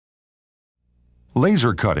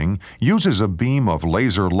Laser cutting uses a beam of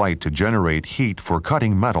laser light to generate heat for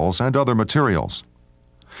cutting metals and other materials.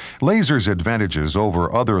 Laser's advantages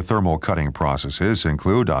over other thermal cutting processes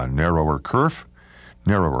include a narrower kerf,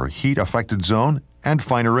 narrower heat-affected zone, and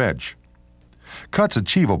finer edge. Cuts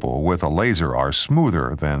achievable with a laser are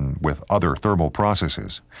smoother than with other thermal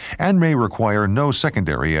processes and may require no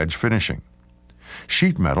secondary edge finishing.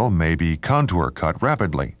 Sheet metal may be contour cut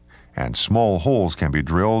rapidly, and small holes can be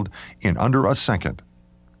drilled in under a second.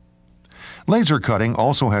 Laser cutting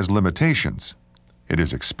also has limitations. It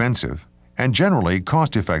is expensive and generally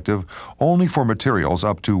cost-effective only for materials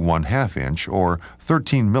up to 1/2 inch or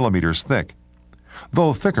 13 millimeters thick,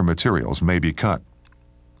 though thicker materials may be cut.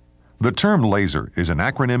 The term laser is an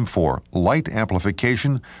acronym for light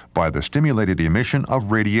amplification by the stimulated emission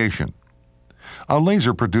of radiation. A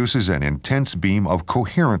laser produces an intense beam of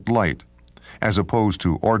coherent light, as opposed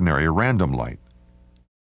to ordinary random light.